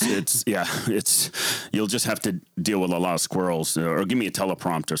 It's you'll just have to deal with a lot of squirrels or give me a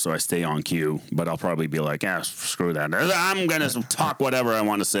teleprompter so I stay on cue. But I'll probably be like, screw that. I'm gonna talk whatever I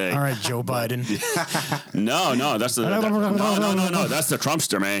want to say. All right, Joe Biden. No, that's the no. That's the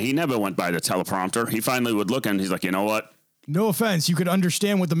Trumpster, man. He never went by the teleprompter. He finally would look and he's like, you know what? No offense, you could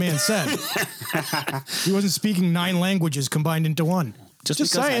understand what the man said. He wasn't speaking 9 languages combined into one. Just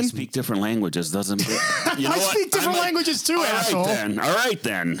because saying. I speak different languages doesn't. You know I speak different languages too, asshole. All right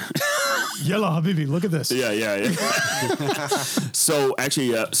then. Yellow Habibi, look at this. Yeah. So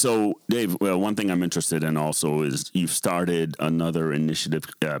actually, so Dave, one thing I'm interested in also is you've started another initiative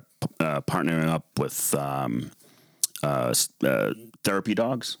partnering up with therapy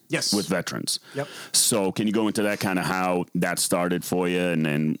dogs. Yes. With veterans. Yep. So can you go into that kind of how that started for you, and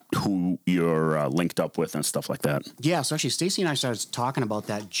then who you're linked up with and stuff like that? Yeah, so actually, Stacy and I started talking about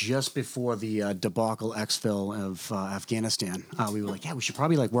that just before the debacle exfil of Afghanistan. We were like, yeah, we should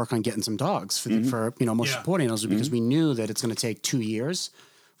probably like work on getting some dogs for most supporting those, because we knew that it's going to take 2 years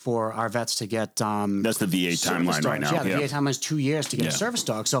for our vets to get. That's the VA timeline right now. Yeah, the VA timeline is 2 years to get a service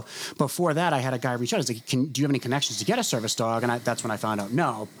dog. So before that, I had a guy reach out. I was like, do you have any connections to get a service dog? And that's when I found out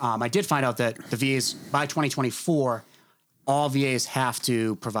no. I did find out that the VAs, by 2024, all VAs have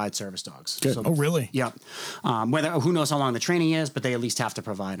to provide service dogs. Good. So, oh, really? Yeah. Who knows how long the training is, but they at least have to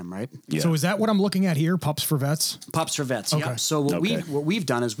provide them, right? Yeah. So is that what I'm looking at here? Pups for Vets? Pups for Vets. Okay. Yeah. So what we've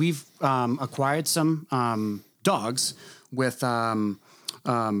done is we've acquired some dogs with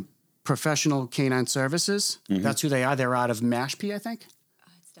Professional Canine Services. That's who they are. They're out of Mashpee, I think.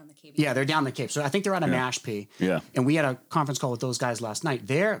 It's down the Cape. Yeah, they're down the Cape. So I think they're out of Mashpee. Yeah. And we had a conference call with those guys last night.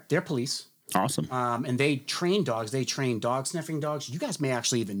 They're police. Awesome. And they train dogs. They train dog sniffing dogs. You guys may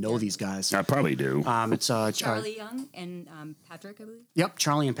actually even know these guys. I probably do. It's Charlie Young and Patrick, I believe. Yep,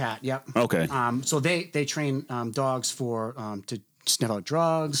 Charlie and Pat. Yep. Okay. So they train dogs for to sniff out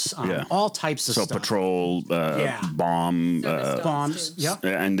drugs. All types of So stuff. patrol, bomb, Service dogs, Bombs. too. Yep.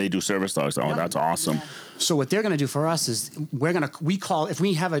 and they do service dogs. Oh, that's awesome. Yeah. So what they're going to do for us is we call if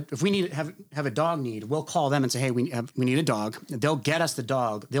we have a dog need, we'll call them and say, hey, we need a dog. They'll get us the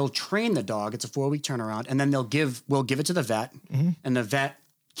dog. They'll train the dog. It's a 4-week turnaround, and then we'll give it to the vet, and the vet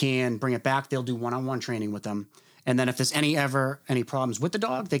can bring it back. They'll do one-on-one training with them. And then if there's any problems with the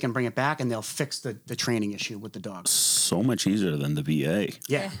dog, they can bring it back and they'll fix the training issue with the dog. So much easier than the VA.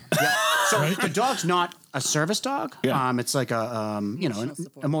 Yeah. So the dog's not a service dog. Yeah. It's like an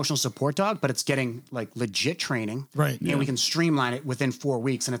emotional support dog, but it's getting like legit training. Right. And we can streamline it within 4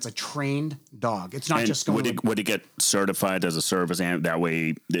 weeks, and it's a trained dog. It's not And just going would it get certified as a service, and that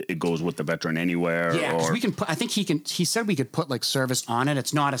way it goes with the veteran anywhere? Yeah, because or? we can put. I think he said we could put like service on it.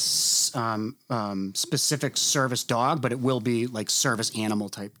 It's not a specific service dog, but it will be like service animal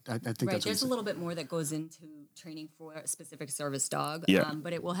type. I think Right. that's what There's a little bit more that goes into training for a specific service dog. Yeah.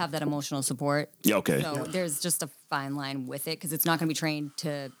 But it will have that emotional support. Yeah, okay. So there's just a fine line with it because it's not going to be trained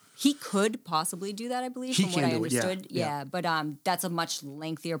to. He could possibly do that, I believe, He from what can I do it, yeah. understood. Yeah. But that's a much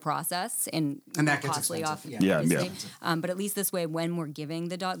lengthier process and that gets costly expensive, off. yeah. Obviously. But at least this way, when we're giving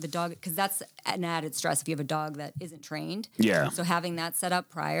the dog, because that's an added stress if you have a dog that isn't trained. Yeah. So having that set up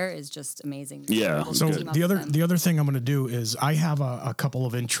prior is just amazing. Yeah. Able to So team up the with other them. the other thing I'm going to do is I have a couple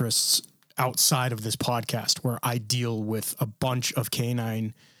of interests outside of this podcast where I deal with a bunch of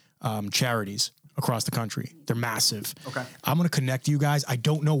canine charities across the country. They're massive. Okay. I'm going to connect you guys. I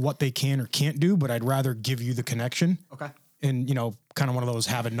don't know what they can or can't do, but I'd rather give you the connection. Okay. And, kind of one of those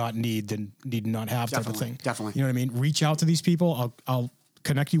have and not need than need and not have type of thing. Definitely. You know what I mean? Reach out to these people. I'll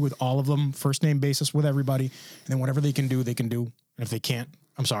connect you with all of them, first name basis with everybody. And then whatever they can do. And if they can't,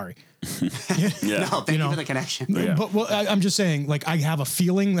 I'm sorry. Yeah. No, thank you for the connection. Yeah. But I'm just saying, like, I have a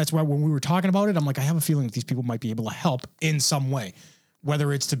feeling. That's why when we were talking about it, I'm like, I have a feeling that these people might be able to help in some way,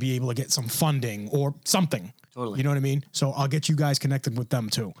 whether it's to be able to get some funding or something. Totally. You know what I mean? So I'll get you guys connected with them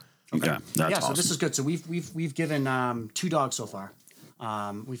too. Okay. That's So awesome. this is good. So we've given 2 dogs so far.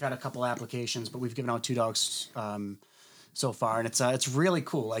 We've had a couple applications, but we've given out 2 dogs so far, and it's really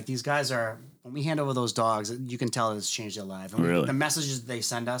cool. Like these guys are, when we hand over those dogs, you can tell it's changed their life. And Really? the messages they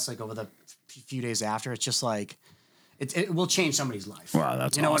send us, like over the few days after, it's just like it will change somebody's life. Wow,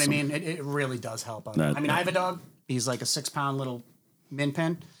 that's you know awesome. what I mean? It really does help out. That- I mean, I have a dog. He's like a 6-pound little min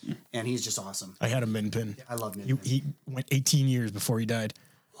pin, and he's just awesome. I had a min pin. I love min He, pin. he went 18 years before he died.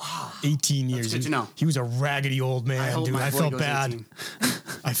 Wow. 18 years. good to know. He was a raggedy old man, hope dude. my I boy felt goes bad. 18.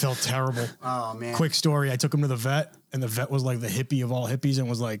 I felt terrible. Oh man. Quick story. I took him to the vet, and the vet was like the hippie of all hippies and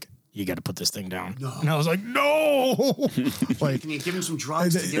was like, you got to put this thing down. No. And I was like, no. Like, Can you give him some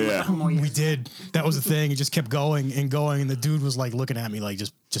drugs to give him a couple more we years? did. That was the thing. He just kept going and going. And the dude was like looking at me like,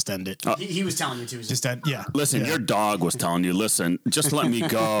 just end it. He was telling you too. Just end. Yeah. Listen, Yeah. your dog was telling you, listen, just let me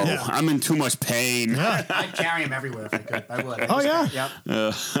go. Yeah. I'm in too much pain. I'd carry him everywhere if I could. I would. Oh, yeah?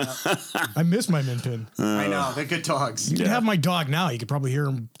 Yep. I miss my min pin. I know. They're good dogs. You could have my dog now. You could probably hear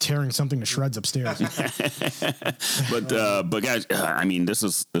him tearing something to shreds upstairs. But guys, I mean, this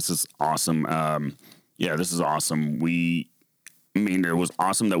is awesome. This is awesome. It was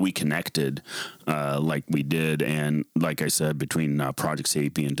awesome that we connected like we did. And like I said, between Project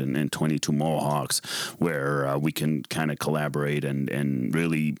Sapient and 22 Mohawks, where we can kind of collaborate and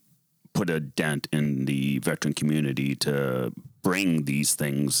really put a dent in the veteran community to bring these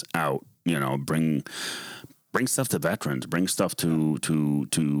things out, bring bring stuff to veterans, bring stuff to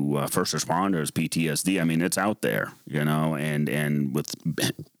first responders, PTSD. I mean, it's out there, you know, and with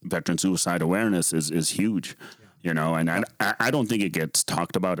veteran suicide awareness is huge, you know, and I don't think it gets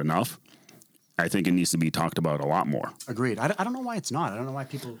talked about enough. I think it needs to be talked about a lot more. Agreed. I don't know why it's not. I don't know why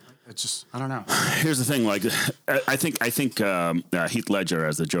people. It's just I don't know. Here's the thing. Like I think Heath Ledger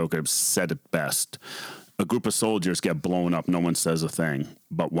as the Joker said it best. A group of soldiers get blown up. No one says a thing,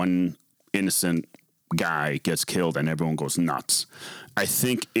 but one innocent guy gets killed and everyone goes nuts. I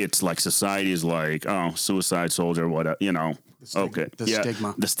think it's like society is like, oh, suicide soldier, what, you know. Okay.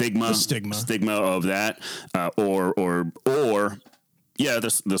 The stigma of that, or yeah,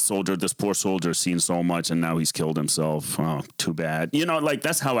 this poor soldier has seen so much and now he's killed himself. Oh, too bad. You know, like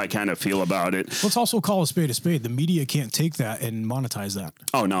that's how I kind of feel about it. Let's also call a spade a spade. The media can't take that and monetize that.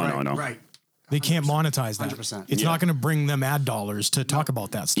 Oh, no. Right. They can't monetize that. 100%. It's not going to bring them ad dollars to talk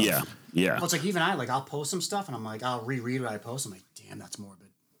about that stuff. Yeah. Well, it's like even I'll post some stuff and I'm like, I'll reread what I post. I'm like, damn, that's morbid.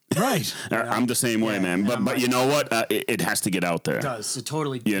 Right. I'm the same way, man. But you know what? It has to get out there. It does. It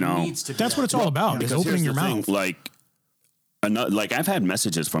totally needs to be. That's what it's all about, is opening your mouth. Like I've had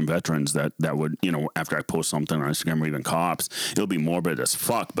messages from veterans that would, you know, after I post something on Instagram or even cops, it'll be morbid as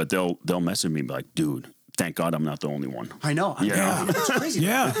fuck, but they'll message me and be like, dude, thank God I'm not the only one. I know. Yeah. It's crazy.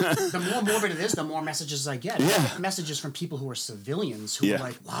 Yeah. The more morbid it is, the more messages I get. Yeah. I get messages from people who are civilians who are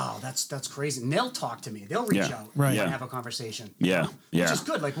like, wow, that's crazy. And they'll talk to me. They'll reach out and have a conversation. Yeah. Which is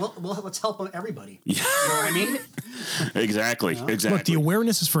good. Like, well, let's help everybody. Yeah. You know what I mean? Exactly. Look, the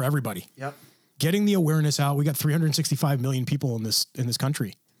awareness is for everybody. Yep. Getting the awareness out. We got 365 million people in this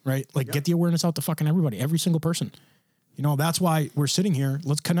country, right? Like, get the awareness out to fucking everybody, every single person. You know, that's why we're sitting here.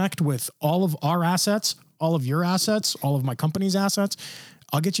 Let's connect with all of our assets, all of your assets, all of my company's assets.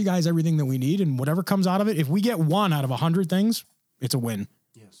 I'll get you guys everything that we need, and whatever comes out of it, if we get one out of 100 things, it's a win.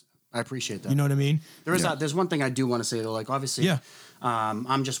 Yes. I appreciate that. You know what I mean? There's one thing I do want to say though, like obviously,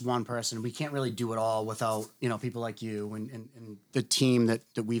 I'm just one person. We can't really do it all without, you know, people like you and the team that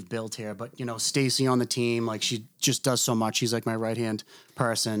we've built here. But, you know, Stacy on the team, like she just does so much. She's like my right-hand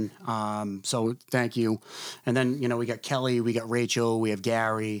person. So thank you. And then, you know, we got Kelly, we got Rachel, we have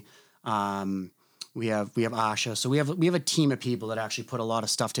Gary, we have Asha. So we have a team of people that actually put a lot of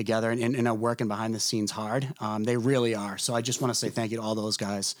stuff together and are working behind the scenes hard. They really are. So I just want to say thank you to all those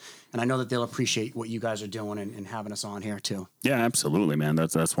guys. And I know that they'll appreciate what you guys are doing and having us on here too. Yeah, absolutely, man.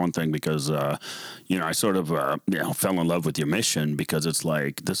 That's one thing because, you know, I sort of, fell in love with your mission because it's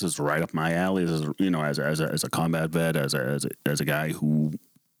like, this is right up my alley. This is, you know, as a combat vet, as a guy who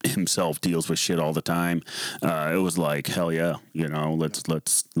himself deals with shit all the time. It was like, hell yeah, you know, let's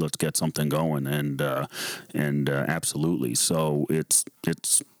get something going. And absolutely. So it's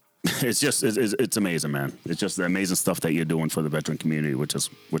amazing, man. It's just the amazing stuff that you're doing for the veteran community, which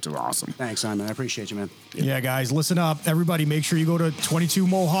is awesome. Thanks, Simon. I appreciate you, man. Yeah, guys, listen up. Everybody, make sure you go to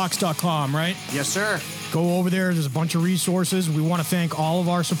 22mohawks.com, right? Yes, sir. Go over there. There's a bunch of resources. We want to thank all of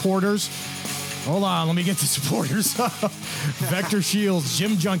our supporters. Hold on, let me get the supporters. Vector Shields,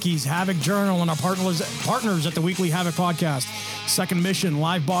 Gym Junkies, Havoc Journal, and our partners at the Weekly Havoc Podcast. Second Mission,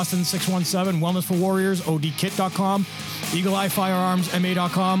 Live Boston 617, Wellness for Warriors, odkit.com, Eagle Eye Firearms,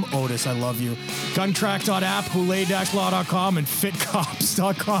 ma.com, Otis, I love you, Guntrack.app, Houlet-law.com, and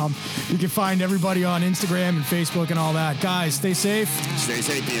fitcops.com. You can find everybody on Instagram and Facebook and all that. Guys, stay safe. Stay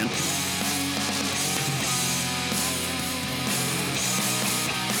safe, Ian.